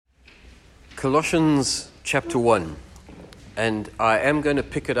Colossians chapter 1, and I am going to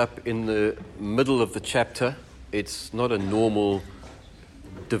pick it up in the middle of the chapter. It's not a normal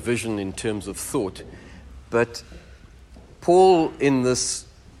division in terms of thought, but Paul in this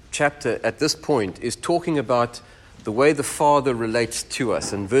chapter at this point is talking about the way the Father relates to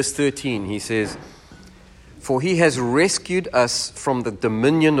us. In verse 13 he says, "For he has rescued us from the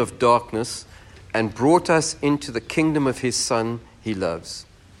dominion of darkness and brought us into the kingdom of his Son he loves,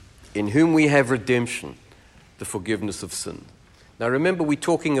 in whom we have redemption, the forgiveness of sin." Now remember, we're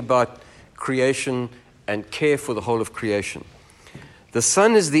talking about creation and care for the whole of creation. The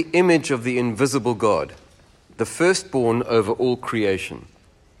Son is the image of the invisible God, the firstborn over all creation.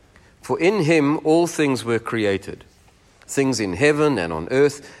 For in him all things were created, things in heaven and on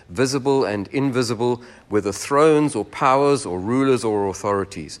earth, visible and invisible, whether thrones or powers or rulers or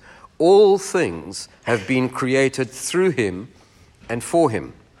authorities. All things have been created through him and for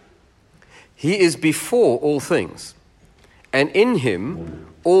him. He is before all things, and in him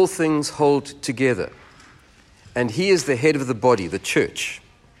all things hold together. And he is the head of the body, the church.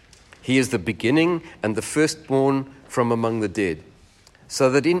 He is the beginning and the firstborn from among the dead, so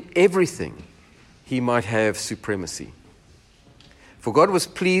that in everything he might have supremacy. For God was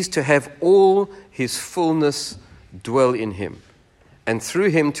pleased to have all his fullness dwell in him, and through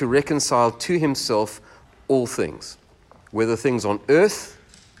him to reconcile to himself all things, whether things on earth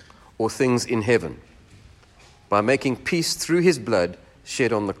or things in heaven, by making peace through his blood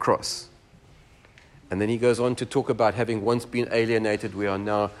shed on the cross. And then he goes on to talk about having once been alienated, we are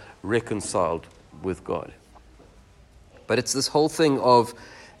now reconciled with God. But it's this whole thing of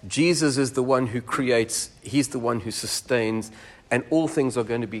Jesus is the one who creates, he's the one who sustains, and all things are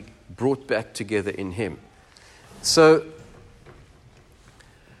going to be brought back together in him. So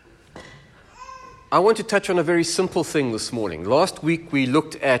I want to touch on a very simple thing this morning. Last week we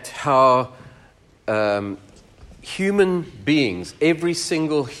looked at how human beings, every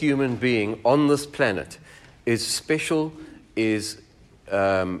single human being on this planet is special, is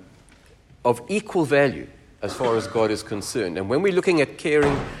of equal value as far as God is concerned. And when we're looking at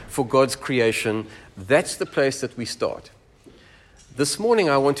caring for God's creation, that's the place that we start. This morning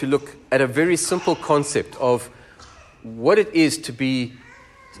I want to look at a very simple concept of what it is to be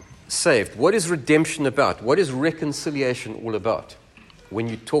saved. What is redemption about? What is reconciliation all about when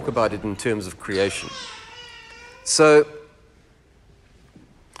you talk about it in terms of creation? So,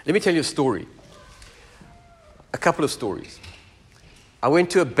 let me tell you a story. A couple of stories. I went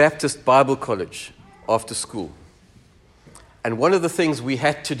to a Baptist Bible college after school. And one of the things we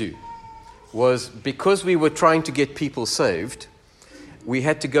had to do was, because we were trying to get people saved, we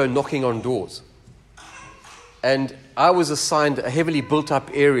had to go knocking on doors. And I was assigned a heavily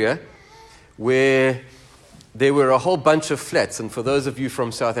built-up area where there were a whole bunch of flats. And for those of you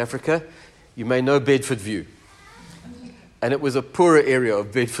from South Africa, you may know Bedford View. And it was a poorer area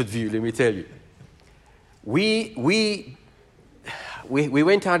of Bedford View, let me tell you. We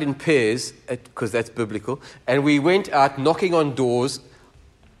went out in pairs, because that's biblical, and we went out knocking on doors.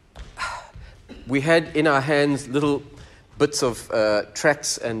 We had in our hands little bits of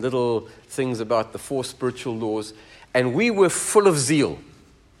tracts and little things about the 4 spiritual laws, and we were full of zeal.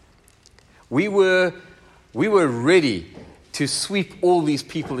 We were ready to sweep all these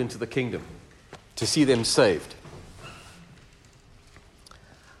people into the kingdom, to see them saved.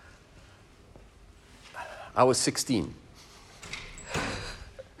 I was 16.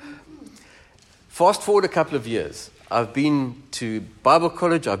 Fast forward a couple of years. I've been to Bible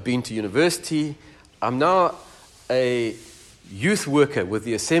college, I've been to university. I'm now a youth worker with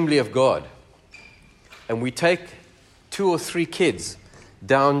the Assembly of God. And we take 2 or 3 kids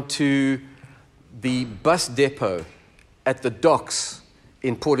down to the bus depot at the docks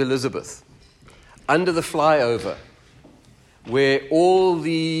in Port Elizabeth, under the flyover, where all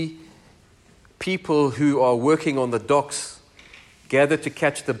the people who are working on the docks gather to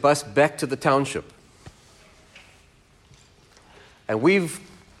catch the bus back to the township. And we've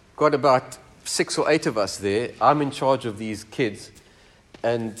got about 6 or 8 of us there. I'm in charge of these kids,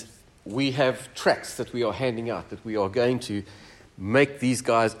 and we have tracts that we are handing out, that we are going to make these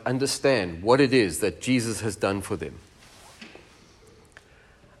guys understand what it is that Jesus has done for them.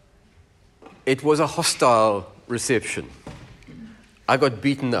 It was a hostile reception. I got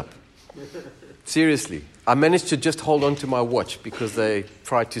beaten up. Seriously. I managed to just hold on to my watch because they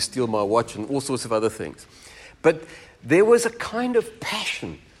tried to steal my watch and all sorts of other things. But there was a kind of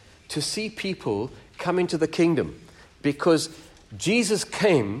passion to see people come into the kingdom, because Jesus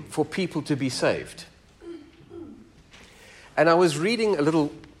came for people to be saved. And I was reading a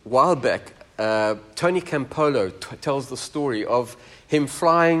little while back, Tony Campolo tells the story of him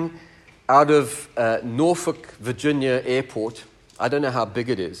flying out of Norfolk, Virginia airport. I don't know how big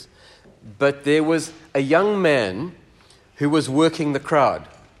it is, but there was a young man who was working the crowd.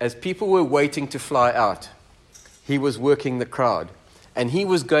 As people were waiting to fly out, he was working the crowd. And he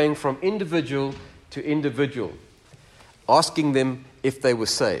was going from individual to individual, asking them if they were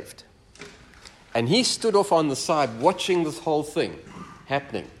saved. And he stood off on the side watching this whole thing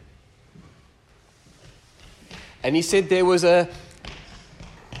happening. And he said there was an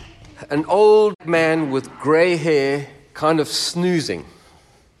old man with grey hair kind of snoozing.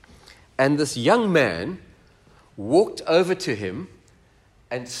 And this young man walked over to him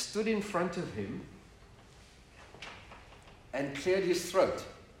and stood in front of him and cleared his throat.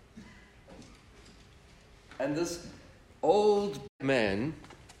 And this old man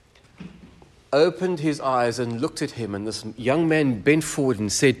opened his eyes and looked at him, and this young man bent forward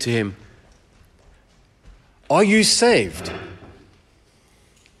and said to him, "Are you saved?"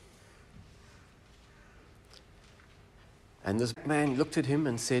 And this man looked at him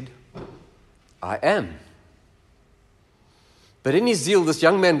and said, "I am." But in his zeal, this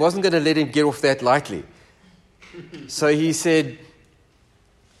young man wasn't going to let him get off that lightly. So he said,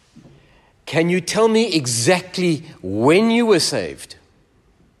 "Can you tell me exactly when you were saved?"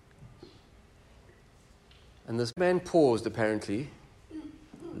 And this man paused, apparently,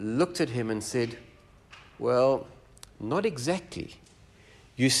 looked at him and said, "Well, not exactly.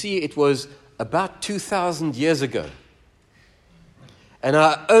 You see, it was about 2,000 years ago. And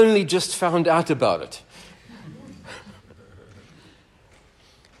I only just found out about it."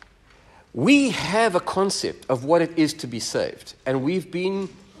 We have a concept of what it is to be saved, and we've been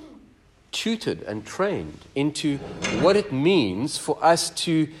tutored and trained into what it means for us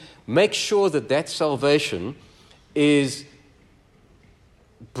to make sure that that salvation is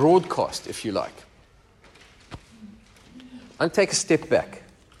broadcast, if you like. I'll take a step back,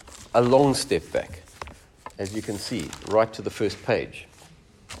 a long step back, as you can see, right to the first page.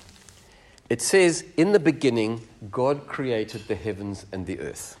 It says, "In the beginning, God created the heavens and the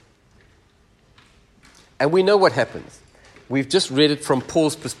earth." And we know what happens. We've just read it from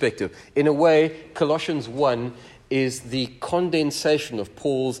Paul's perspective. In a way, Colossians 1 is the condensation of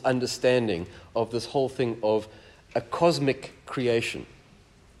Paul's understanding of this whole thing of a cosmic creation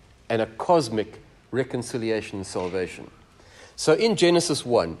and a cosmic reconciliation and salvation. So in Genesis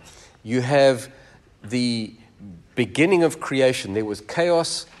 1, you have the beginning of creation. There was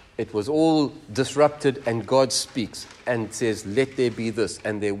chaos. It was all disrupted, and God speaks and says, "Let there be this,"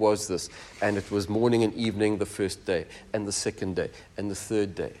 and there was this. And it was morning and evening the first day, and the second day, and the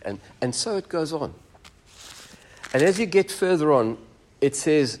third day. And so it goes on. And as you get further on, it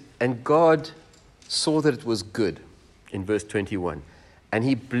says, "And God saw that it was good," in verse 21. "And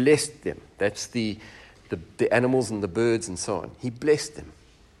he blessed them." That's the animals and the birds and so on. He blessed them.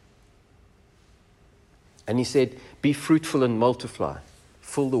 And he said, "Be fruitful and multiply.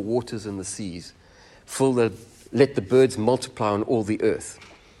 Fill the waters and the seas. Let the birds multiply on all the earth."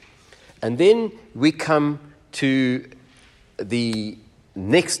 And then we come to the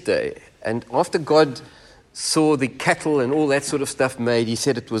next day. And after God saw the cattle and all that sort of stuff made, he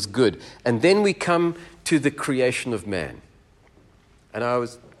said it was good. And then we come to the creation of man. And I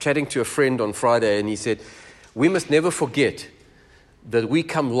was chatting to a friend on Friday, and he said, we must never forget that we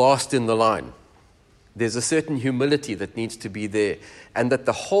come last in the line. There's a certain humility that needs to be there, and that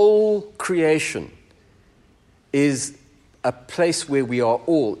the whole creation is a place where we are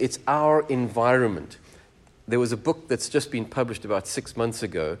all. It's our environment. There was a book that's just been published about 6 months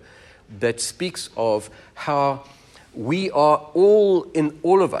ago that speaks of how we are all, in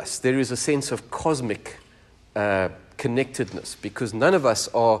all of us, there is a sense of cosmic connectedness, because none of us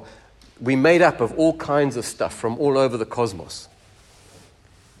are, we're made up of all kinds of stuff from all over the cosmos.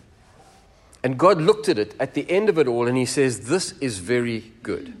 And God looked at it at the end of it all, and he says, this is very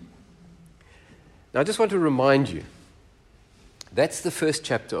good. Now, I just want to remind you, that's the first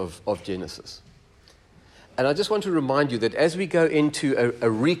chapter of Genesis. And I just want to remind you that as we go into a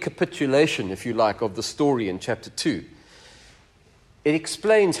recapitulation, if you like, of the story in chapter 2, it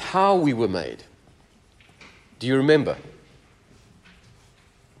explains how we were made. Do you remember?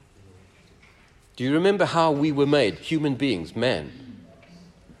 Do you remember how we were made, human beings, man?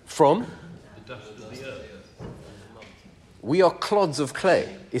 From? The dust of the earth. We are clods of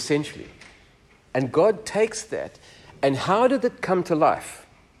clay, essentially. And God takes that, and how did it come to life?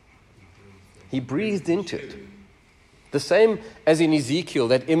 He breathed into it. The same as in Ezekiel,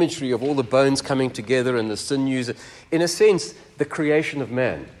 that imagery of all the bones coming together and the sinews. In a sense, the creation of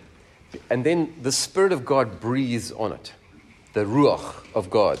man. And then the Spirit of God breathes on it. The Ruach of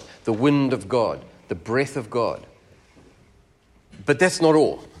God, the wind of God, the breath of God. But that's not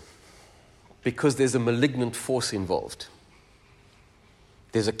all. because there's a malignant force involved.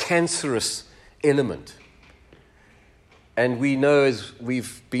 There's a cancerous element. And we know, as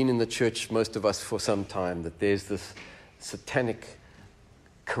we've been in the church, most of us, for some time, that there's this satanic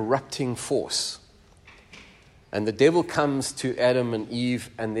corrupting force. And the devil comes to Adam and Eve,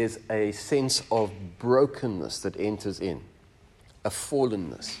 and there's a sense of brokenness that enters in, a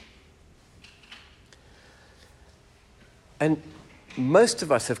fallenness. And most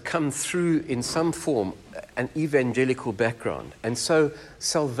of us have come through, in some form, an evangelical background. And so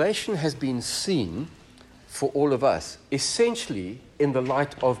salvation has been seen for all of us, essentially in the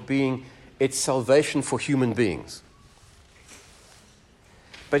light of being it's salvation for human beings.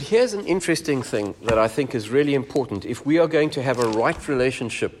 But here's an interesting thing that I think is really important. If we are going to have a right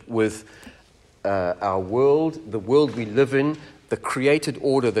relationship with our world, the world we live in, the created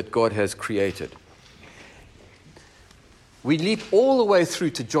order that God has created, we leap all the way through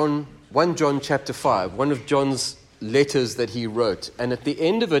to 1 John chapter 5, one of John's letters that he wrote. And at the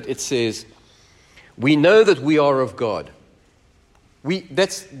end of it, it says, we know that we are of God. We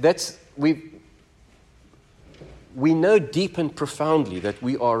know deep and profoundly that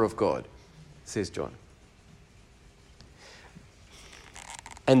we are of God, says John.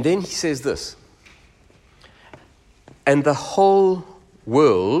 And then he says this, and the whole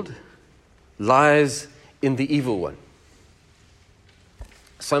world lies in the evil one.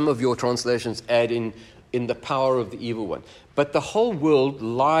 Some of your translations add in the power of the evil one. But the whole world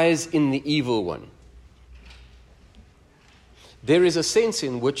lies in the evil one. There is a sense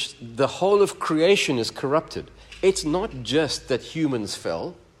in which the whole of creation is corrupted. It's not just that humans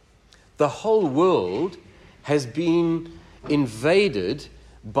fell. The whole world has been invaded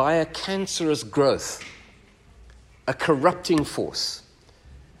by a cancerous growth, a corrupting force,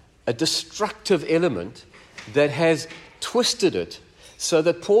 a destructive element that has twisted it so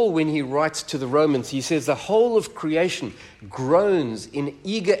that Paul, when he writes to the Romans, he says the whole of creation groans in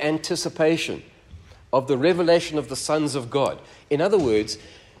eager anticipation of the revelation of the sons of God. In other words,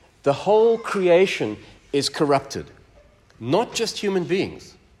 the whole creation is corrupted, not just human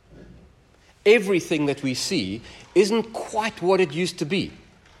beings. Everything that we see isn't quite what it used to be.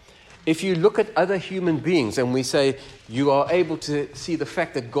 If you look at other human beings and we say you are able to see the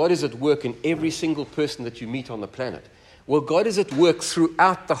fact that God is at work in every single person that you meet on the planet, well, God is at work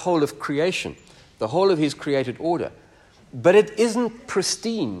throughout the whole of creation, the whole of his created order. But it isn't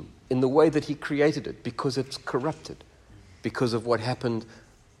pristine in the way that he created it because it's corrupted, because of what happened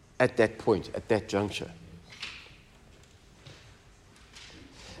at that point, at that juncture.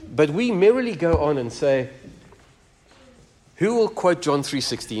 But we merrily go on and say, who will quote John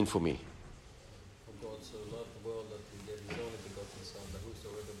 3:16 for me? For God so loved the world that he gave his only begotten Son, that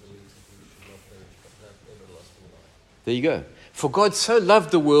whosoever believes in him should not perish but have everlasting life. There you go. For God so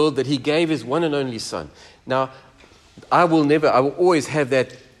loved the world that he gave his one and only Son. Now, I will always have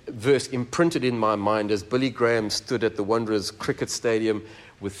that verse imprinted in my mind as Billy Graham stood at the Wanderers cricket stadium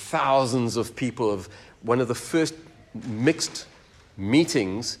with thousands of people, of one of the first mixed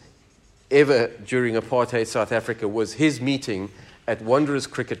meetings ever during apartheid South Africa was his meeting at Wanderers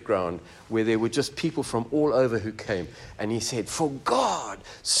cricket ground, where there were just people from all over who came. And he said, for God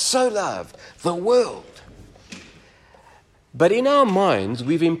so loved the world. But in our minds,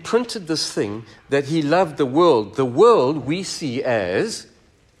 we've imprinted this thing that he loved the world. The world we see as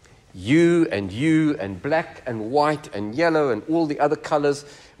you and black and white and yellow and all the other colors.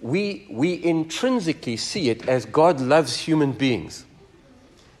 We intrinsically see it as God loves human beings.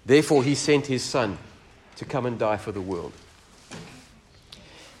 Therefore, he sent his Son to come and die for the world.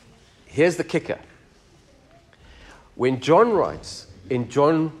 Here's the kicker. When John writes in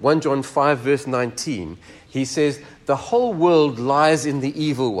 1 John 5, verse 19, he says, the whole world lies in the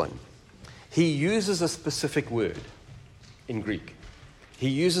evil one. He uses a specific word in Greek. He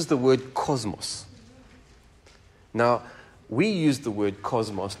uses the word cosmos. Now, we use the word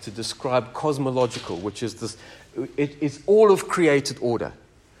cosmos to describe cosmological, which is this, it's all of created order.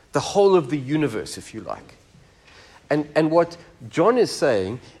 The whole of the universe, if you like. And what John is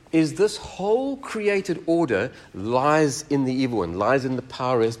saying is this whole created order lies in the evil one, lies in the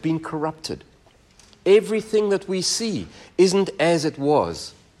power, has been corrupted. Everything that we see isn't as it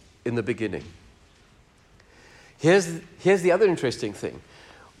was in the beginning. Here's the other interesting thing.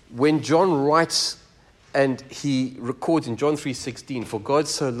 When John writes and he records in John 3:16, for God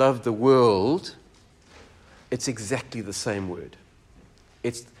so loved the world, it's exactly the same word.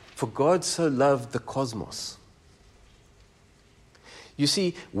 It's for God so loved the cosmos. You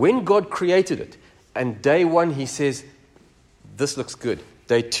see, when God created it, and day one he says, this looks good.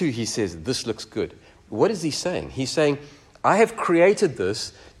 Day two he says, this looks good. What is he saying? He's saying, I have created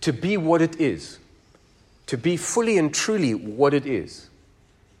this to be what it is, to be fully and truly what it is.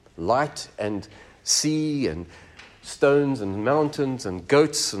 Light and sea and stones and mountains and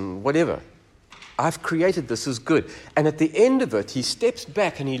goats and whatever. I've created this as good. And at the end of it, he steps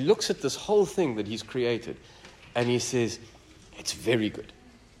back and he looks at this whole thing that he's created and he says, it's very good.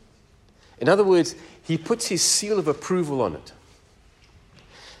 In other words, he puts his seal of approval on it.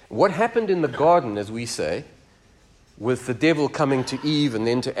 What happened in the garden, as we say, with the devil coming to Eve and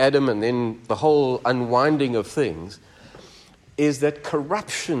then to Adam and then the whole unwinding of things, is that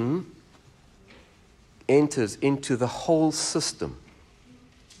corruption enters into the whole system.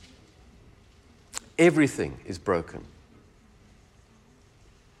 Everything is broken.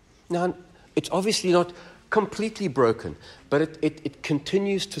 Now, it's obviously not completely broken, but it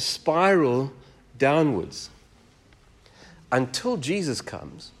continues to spiral downwards until Jesus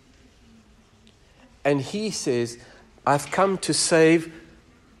comes and he says, I've come to save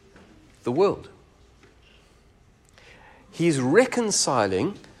the world. He's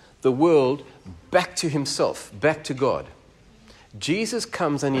reconciling the world back to himself, back to God. Jesus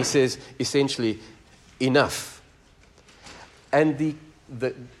comes and he says, essentially, enough. And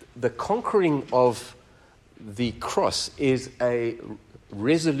the conquering of the cross is a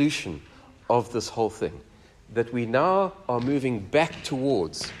resolution of this whole thing, that we now are moving back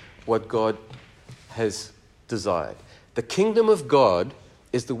towards what God has desired. The kingdom of God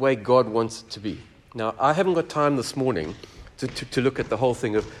is the way God wants it to be. Now, I haven't got time this morning to look at the whole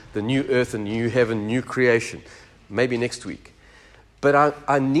thing of the new earth and new heaven, new creation, maybe next week. But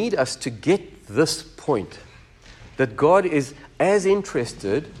I need us to get this point, that God is as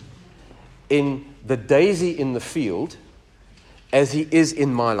interested in the daisy in the field as he is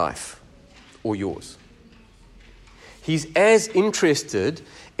in my life or yours. He's as interested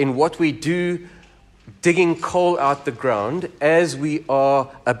in what we do digging coal out the ground as we are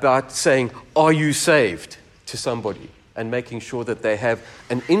about saying, are you saved, to somebody, and making sure that they have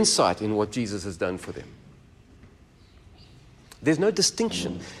an insight in what Jesus has done for them. There's no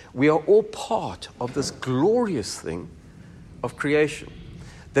distinction. We are all part of this glorious thing of creation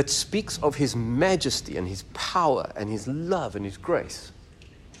that speaks of his majesty and his power and his love and his grace.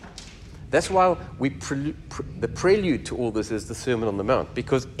 That's why the prelude to all this is the Sermon on the Mount,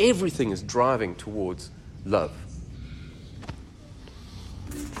 because everything is driving towards love.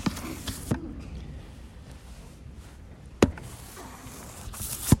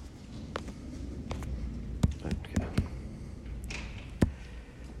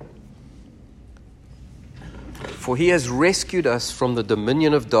 For he has rescued us from the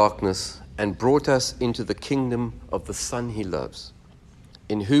dominion of darkness and brought us into the kingdom of the Son he loves,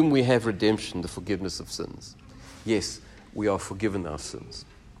 in whom we have redemption, the forgiveness of sins. Yes, we are forgiven our sins.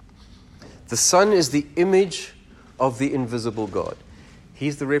 The Son is the image of the invisible God.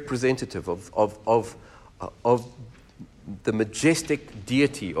 He's the representative of the majestic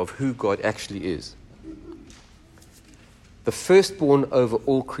deity of who God actually is. The firstborn over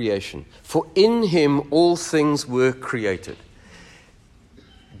all creation. For in him all things were created.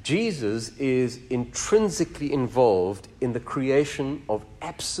 Jesus is intrinsically involved in the creation of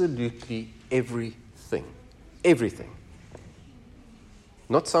absolutely everything. Everything.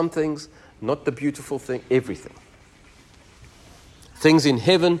 Not some things, not the beautiful thing, everything. Things in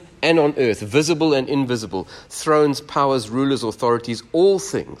heaven and on earth, visible and invisible, thrones, powers, rulers, authorities, all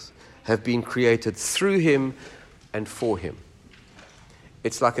things have been created through him and for him.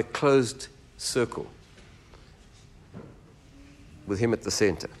 It's like a closed circle with him at the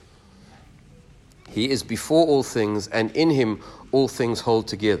center. He is before all things, and in him all things hold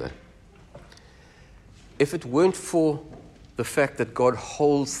together. If it weren't for the fact that God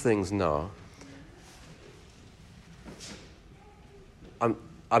holds things now,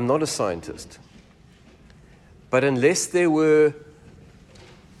 I'm not a scientist, but unless there were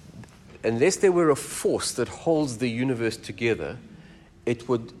a force that holds the universe together, it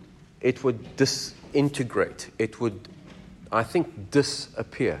would disintegrate. It would, I think,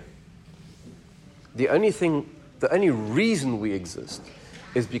 disappear. The only reason we exist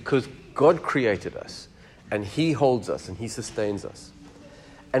is because God created us, and he holds us, and he sustains us.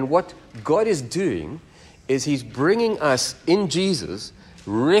 And what God is doing is he's bringing us in Jesus,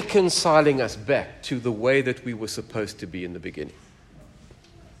 reconciling us back to the way that we were supposed to be in the beginning.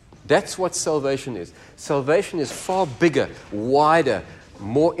 That's what salvation is. Salvation is far bigger, wider,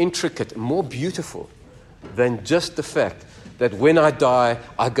 more intricate, more beautiful than just the fact that when I die,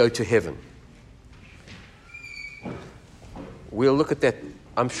 I go to heaven. We'll look at that.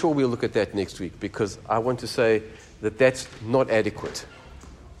 I'm sure we'll look at that next week, because I want to say that that's not adequate.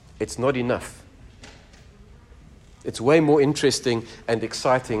 It's not enough. It's way more interesting and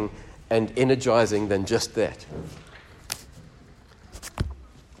exciting and energizing than just that.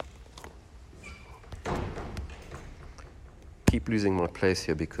 Keep losing my place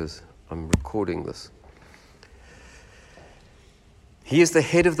here because I'm recording this. He is the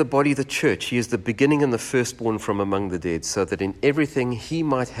head of the body, the church. He is the beginning and the firstborn from among the dead, so that in everything he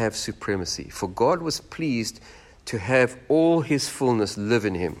might have supremacy. For God was pleased to have all his fullness live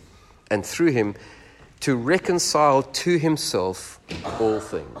in him, and through him to reconcile to himself all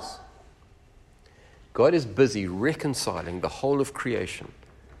things. God is busy reconciling the whole of creation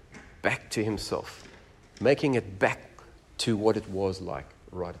back to himself, making it back to what it was like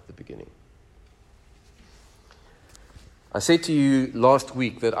right at the beginning. I said to you last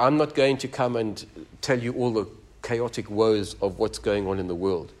week that I'm not going to come and tell you all the chaotic woes of what's going on in the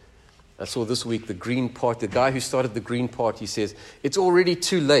world. I saw this week the Green Party, the guy who started the Green Party says, it's already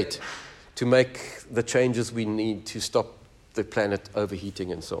too late to make the changes we need to stop the planet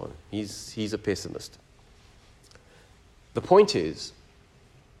overheating and so on. He's a pessimist. The point is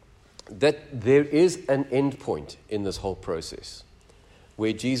that there is an end point in this whole process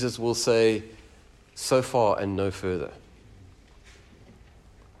where Jesus will say, so far and no further.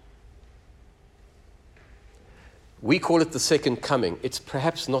 We call it the second coming. It's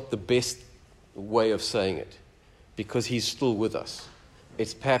perhaps not the best way of saying it because he's still with us.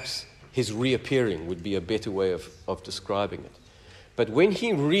 It's perhaps his reappearing would be a better way of describing it. But when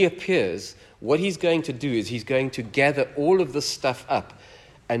he reappears, what he's going to do is he's going to gather all of this stuff up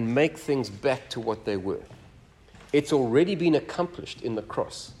and make things back to what they were. It's already been accomplished in the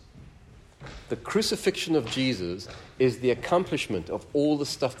cross. The crucifixion of Jesus is the accomplishment of all the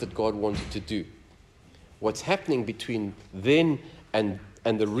stuff that God wanted to do. What's happening between then and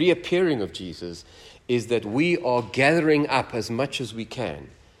the reappearing of Jesus is that we are gathering up as much as we can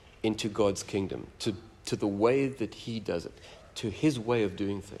into God's kingdom, to the way that he does it, to his way of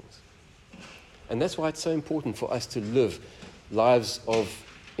doing things. And that's why it's so important for us to live lives of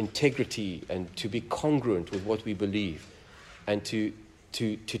integrity and to be congruent with what we believe and to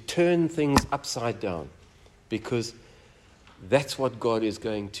turn things upside down, because that's what God is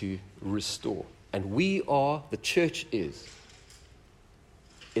going to restore. And we are, the church is,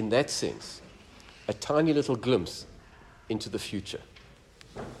 in that sense, a tiny little glimpse into the future.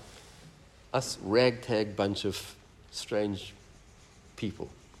 Us ragtag bunch of strange people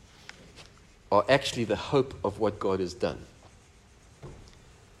are actually the hope of what God has done.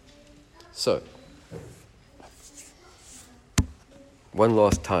 So, one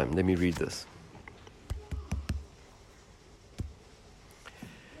last time, let me read this.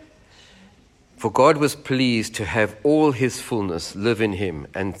 For God was pleased to have all his fullness live in him,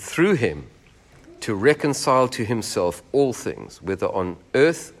 and through him to reconcile to himself all things, whether on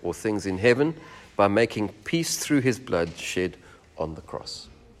earth or things in heaven, by making peace through his blood shed on the cross.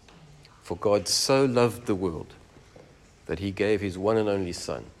 For God so loved the world that he gave his one and only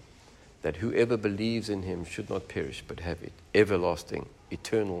Son, that whoever believes in him should not perish but have it everlasting,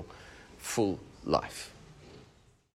 eternal, full life.